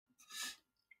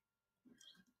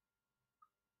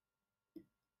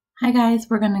Hi guys,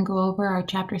 we're going to go over our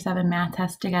Chapter 7 math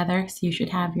test together, so you should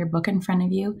have your book in front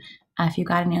of you. If you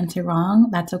got an answer wrong,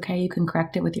 that's okay. You can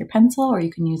correct it with your pencil or you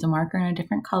can use a marker in a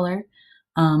different color.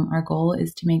 Our goal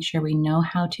is to make sure we know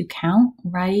how to count,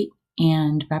 write,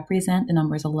 and represent the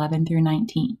numbers 11 through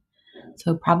 19.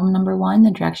 So problem number 1, the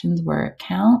directions were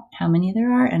count how many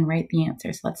there are and write the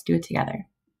answer. So let's do it together.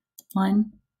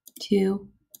 1, 2,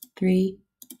 3,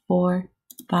 4,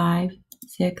 5,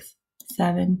 6,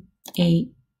 7,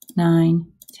 8, 9,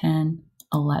 10,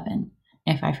 11.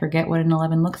 If I forget what an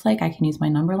 11 looks like, I can use my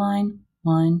number line.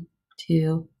 1,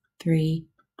 2, 3,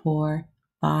 4,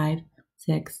 5,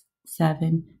 6,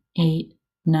 7, 8,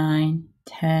 9,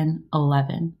 10,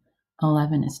 11.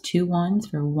 11 is 2 ones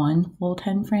for one full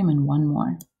 10 frame and one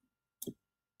more.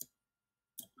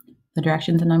 The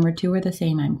directions in number 2 are the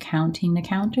same. I'm counting the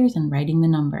counters and writing the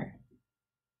number.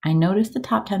 I notice the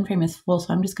top 10 frame is full,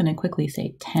 so I'm just going to quickly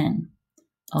say 10,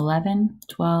 11,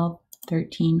 12,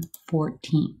 13,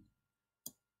 14.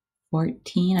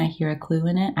 14, I hear a clue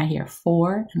in it. I hear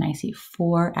 4, and I see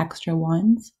 4 extra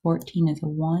ones. 14 is a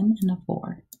 1 and a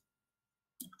 4.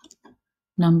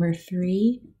 Number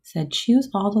 3 said choose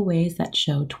all the ways that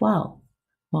show 12.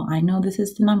 Well, I know this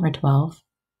is the number 12.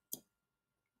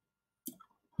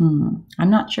 I'm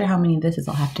not sure how many this is.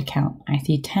 I'll have to count. I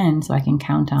see 10, so I can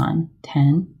count on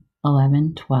 10,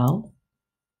 11, 12.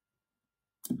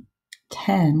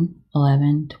 10,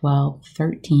 11, 12,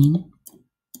 13.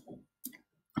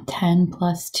 10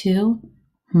 plus 2.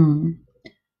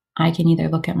 I can either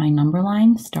look at my number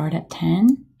line, start at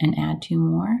 10, and add 2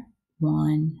 more.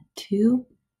 1, 2.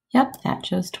 Yep, that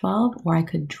shows 12. Or I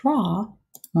could draw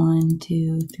 1,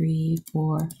 2, 3,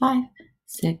 4, 5,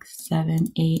 6, 7,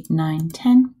 8, 9,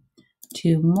 10.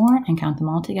 2 more and count them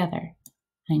all together.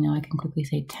 I know I can quickly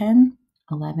say 10,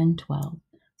 11, 12.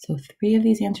 So 3 of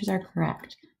these answers are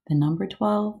correct. The number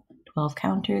 12, 12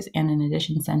 counters, and an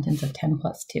addition sentence of 10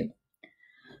 plus 2.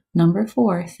 Number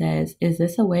 4 says, is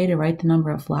this a way to write the number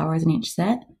of flowers in each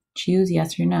set? Choose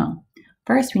yes or no.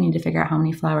 First, we need to figure out how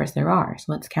many flowers there are, so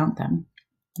let's count them.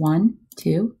 1,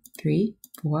 2, 3,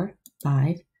 4,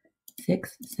 5,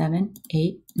 6, 7,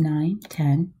 8, 9,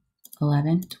 10,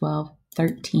 11, 12,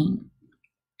 13.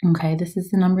 Okay, this is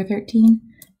the number 13.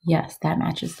 Yes, that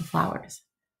matches the flowers.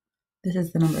 This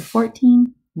is the number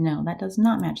 14. No, that does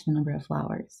not match the number of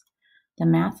flowers. The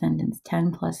math sentence,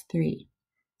 10 plus 3.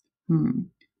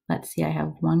 Let's see, I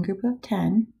have one group of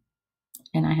 10,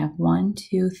 and I have 1,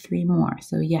 2, 3 more.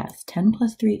 So yes, 10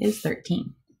 plus 3 is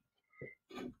 13.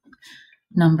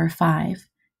 Number 5,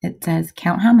 it says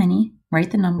count how many,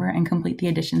 write the number, and complete the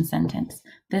addition sentence.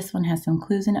 This one has some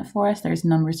clues in it for us. There's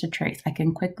numbers to trace. I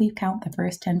can quickly count the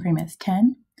first 10 frame as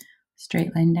 10.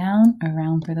 Straight line down,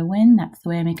 around for the win. That's the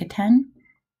way I make a 10.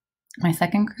 My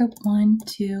second group, 1,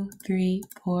 2, 3,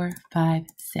 4, 5,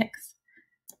 6.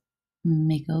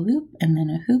 Make a loop and then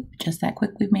a hoop. Just that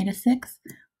quick, we've made a 6.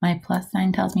 My plus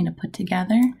sign tells me to put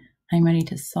together. I'm ready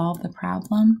to solve the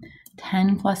problem.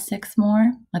 10 plus 6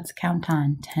 more. Let's count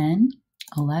on 10,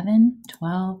 11,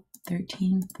 12,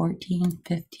 13, 14,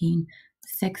 15,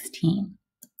 16.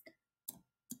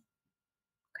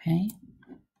 Okay.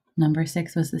 Number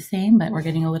 6 was the same, but we're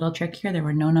getting a little trickier. There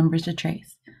were no numbers to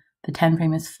trace. The 10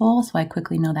 frame is full, so I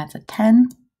quickly know that's a 10.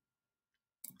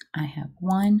 I have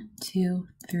 1, 2,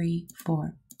 3,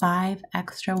 4, 5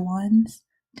 extra ones.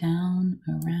 Down,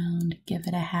 around, give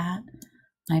it a hat.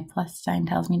 My plus sign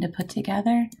tells me to put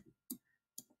together.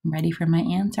 I'm ready for my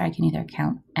answer. I can either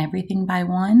count everything by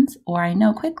ones, or I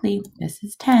know quickly this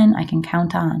is 10. I can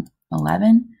count on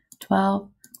 11, 12,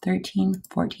 13,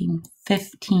 14,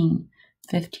 15.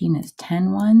 15 is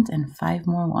 10 ones and 5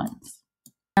 more ones.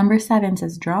 Number 7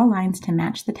 says draw lines to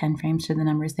match the 10 frames to the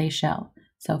numbers they show.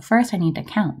 So first I need to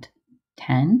count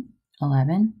 10,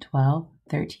 11, 12,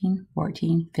 13,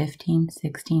 14, 15,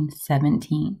 16,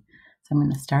 17. So I'm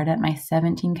going to start at my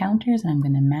 17 counters and I'm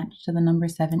going to match to the number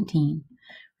 17.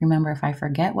 Remember, if I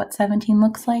forget what 17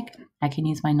 looks like, I can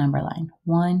use my number line.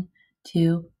 1,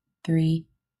 2, 3,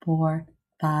 4,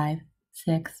 5,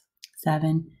 6,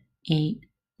 7, 8,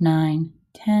 9,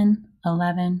 10,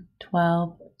 11,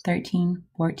 12, 13,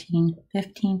 14,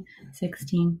 15,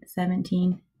 16,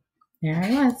 17. There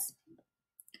I was.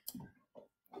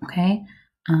 Okay,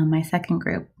 my second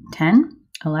group, 10,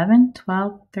 11,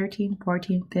 12, 13,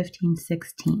 14, 15,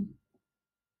 16.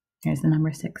 Here's the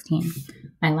number 16.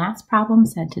 My last problem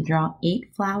said to draw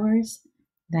 8 flowers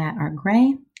that are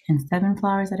gray and 7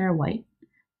 flowers that are white.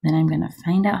 Then I'm going to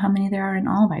find out how many there are in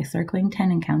all by circling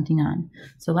 10 and counting on.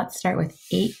 So let's start with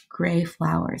 8 gray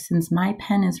flowers. Since my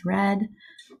pen is red,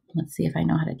 let's see if I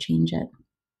know how to change it.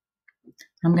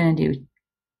 I'm going to do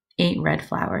 8 red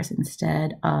flowers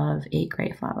instead of 8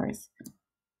 gray flowers.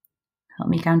 Help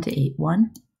me count to 8.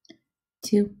 1,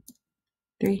 2,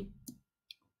 3,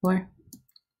 4,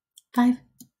 5,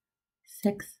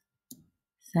 6,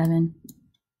 7,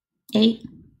 8.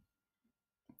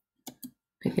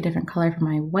 Pick a different color for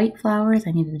my white flowers.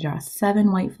 I need to draw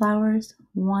 7 white flowers.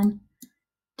 1,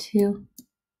 2,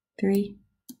 3,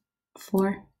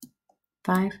 4,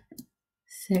 5,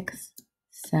 6,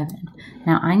 7.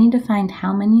 Now I need to find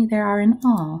how many there are in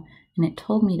all, and it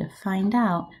told me to find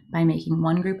out by making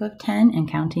one group of 10 and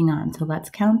counting on. So let's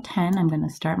count 10. I'm going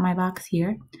to start my box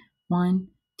here. 1,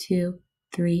 2,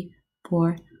 3,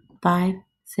 4, 5,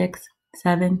 6,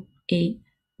 7, 8,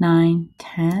 9,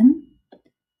 10.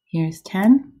 Here's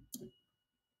 10.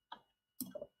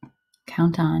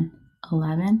 Count on.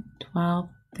 11, 12,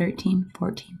 13,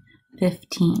 14,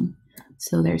 15.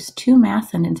 So there's 2 math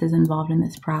sentences involved in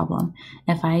this problem.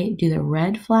 If I do the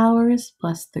red flowers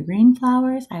plus the green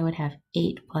flowers, I would have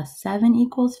 8 plus 7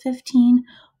 equals 15.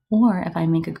 Or if I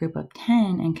make a group of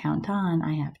 10 and count on,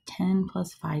 I have 10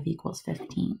 plus 5 equals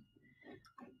 15.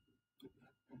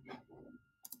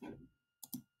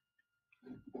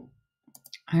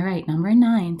 All right, number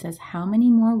 9 says how many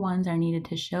more ones are needed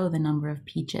to show the number of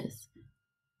peaches?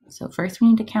 So first we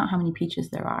need to count how many peaches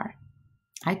there are.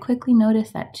 I quickly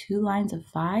noticed that 2 lines of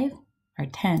 5 are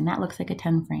 10. That looks like a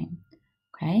 10 frame.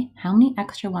 Okay, how many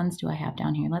extra ones do I have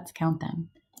down here? Let's count them.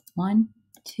 1,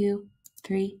 2,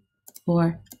 3,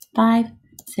 4, 5,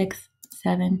 6,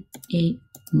 7, 8,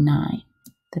 9.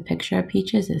 The picture of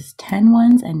peaches is 10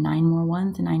 ones and 9 more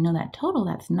ones, and I know that total,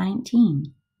 that's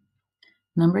 19.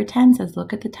 Number 10 says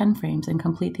look at the 10 frames and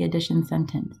complete the addition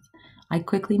sentence. I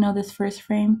quickly know this first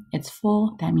frame. It's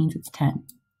full. That means it's 10.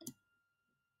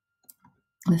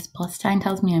 This plus sign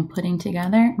tells me I'm putting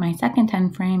together. My second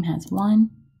 10 frame has 1,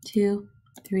 2,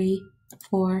 3,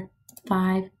 4,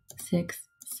 5, 6,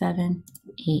 7,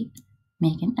 8.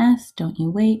 Make an S. Don't you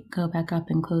wait. Go back up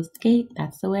and close the gate.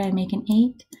 That's the way I make an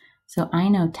 8. So I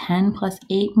know 10 plus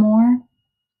 8 more.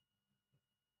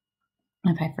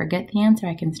 If I forget the answer,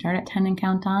 I can start at 10 and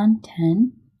count on.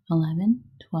 10, 11,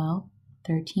 12,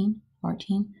 13,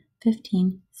 14,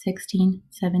 15, 16,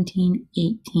 17,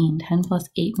 18. 10 plus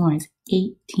 8 more is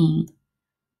 18.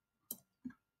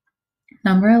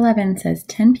 Number 11 says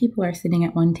 10 people are sitting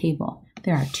at one table.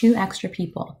 There are 2 extra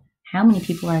people. How many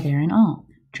people are there in all?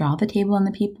 Draw the table and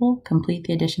the people. Complete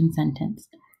the addition sentence.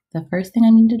 The first thing I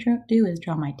need to do is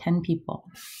draw my 10 people.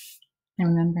 And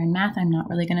remember, in math, I'm not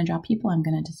really going to draw people. I'm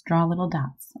going to just draw little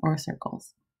dots or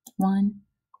circles. 1,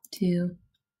 2,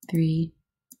 3,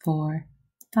 4,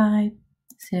 5,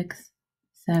 6,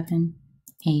 7,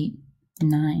 8,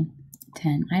 9,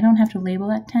 10. I don't have to label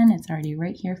that 10. It's already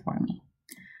right here for me.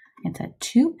 It said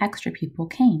 2 extra people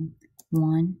came.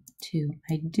 1, 2.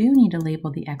 I do need to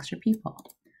label the extra people.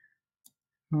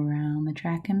 Around the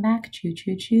track and back. Choo,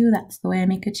 choo, choo. That's the way I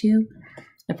make a 2.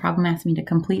 The problem asks me to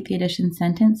complete the addition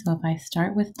sentence. So if I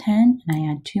start with 10 and I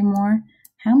add 2 more,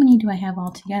 how many do I have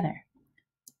altogether?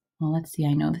 Well, let's see.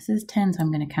 I know this is 10, so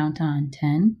I'm going to count on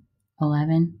 10,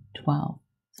 11, 12.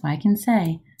 So I can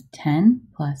say 10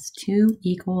 plus 2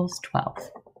 equals 12.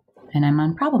 And I'm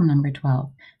on problem number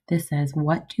 12. This says,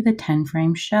 what do the 10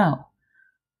 frames show?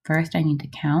 First, I need to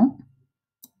count.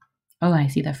 Oh, I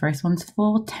see the first one's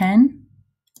full. 10,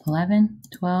 11,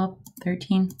 12,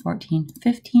 13, 14,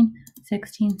 15,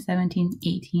 16, 17,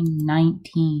 18,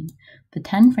 19. The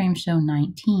 10 frames show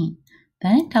 19.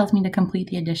 Then it tells me to complete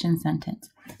the addition sentence.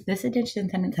 This addition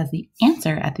sentence has the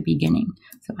answer at the beginning.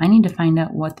 So I need to find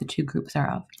out what the 2 groups are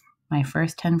of. My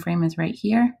first 10 frame is right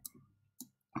here.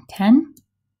 10.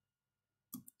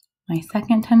 My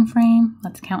second 10 frame,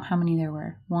 let's count how many there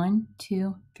were. 1,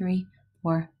 2, 3,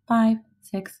 4, 5,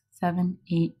 6, 7,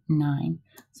 8, 9.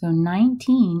 So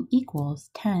 19 equals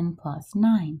 10 plus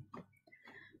 9.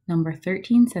 Number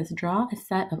 13 says draw a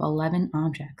set of 11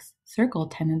 objects. Circle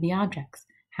 10 of the objects.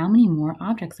 How many more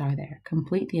objects are there?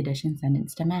 Complete the addition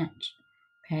sentence to match.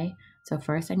 Okay, so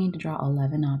first I need to draw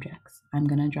 11 objects. I'm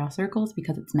going to draw circles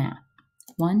because it's math.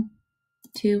 1,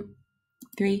 2,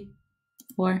 3,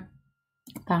 4,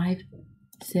 5,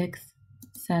 6,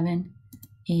 7,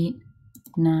 8,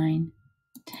 9,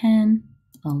 10,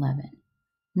 11.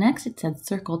 Next it said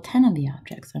circle 10 of the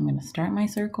objects. So I'm going to start my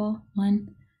circle. 1,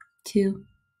 2,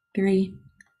 3,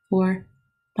 4,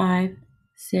 5,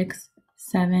 6,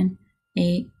 7,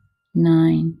 8,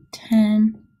 9,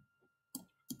 10.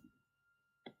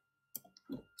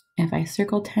 If I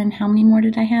circle 10, how many more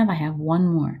did I have? I have 1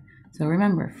 more. So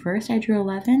remember, first I drew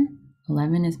 11.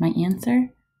 11 is my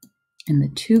answer. And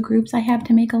the 2 groups I have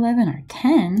to make 11 are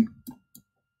 10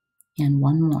 and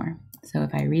 1 more. So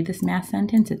if I read this math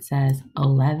sentence, it says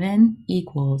 11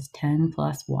 equals 10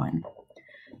 plus 1.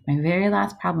 My very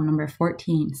last problem, number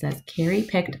 14, says Carrie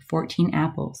picked 14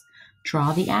 apples.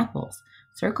 Draw the apples.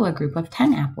 Circle a group of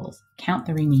 10 apples. Count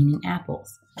the remaining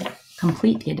apples.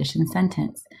 Complete the addition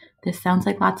sentence. This sounds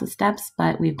like lots of steps,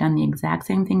 but we've done the exact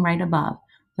same thing right above.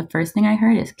 The first thing I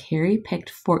heard is Carrie picked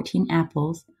 14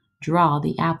 apples. Draw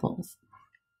the apples.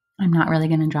 I'm not really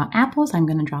going to draw apples. I'm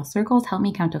going to draw circles. Help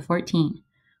me count to 14.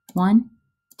 1,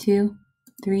 2,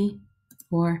 3,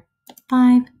 4,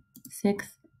 5, 6,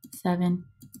 7,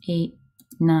 8,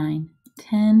 9,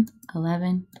 10,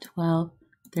 11, 12,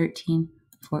 13,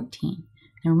 14.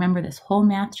 And remember this whole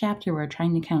math chapter, we're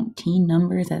trying to count teen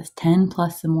numbers as 10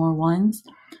 plus some more ones.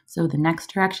 So the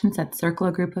next direction said circle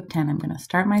a group of 10. I'm going to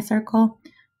start my circle.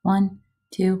 1,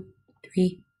 2,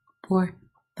 3, 4,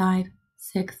 5,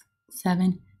 6,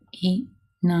 7, 8,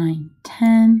 9,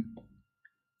 10.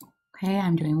 Okay,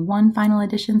 I'm doing one final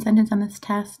addition sentence on this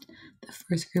test. The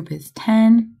first group is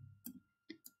 10.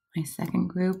 My second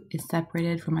group is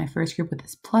separated from my first group with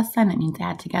this plus sign. That means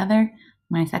add together.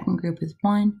 My second group is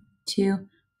 1, 2,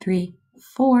 3,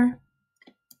 4.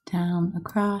 Down,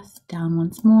 across, down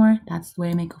once more. That's the way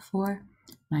I make a 4.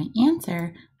 My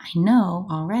answer, I know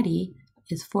already,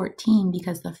 is 14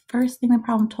 because the first thing the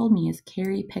problem told me is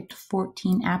Carrie picked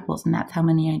 14 apples, and that's how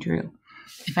many I drew.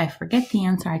 If I forget the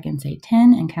answer, I can say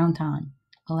 10 and count on.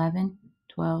 11,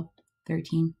 12,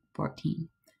 13, 14.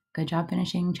 Good job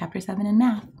finishing Chapter 7 in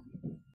math.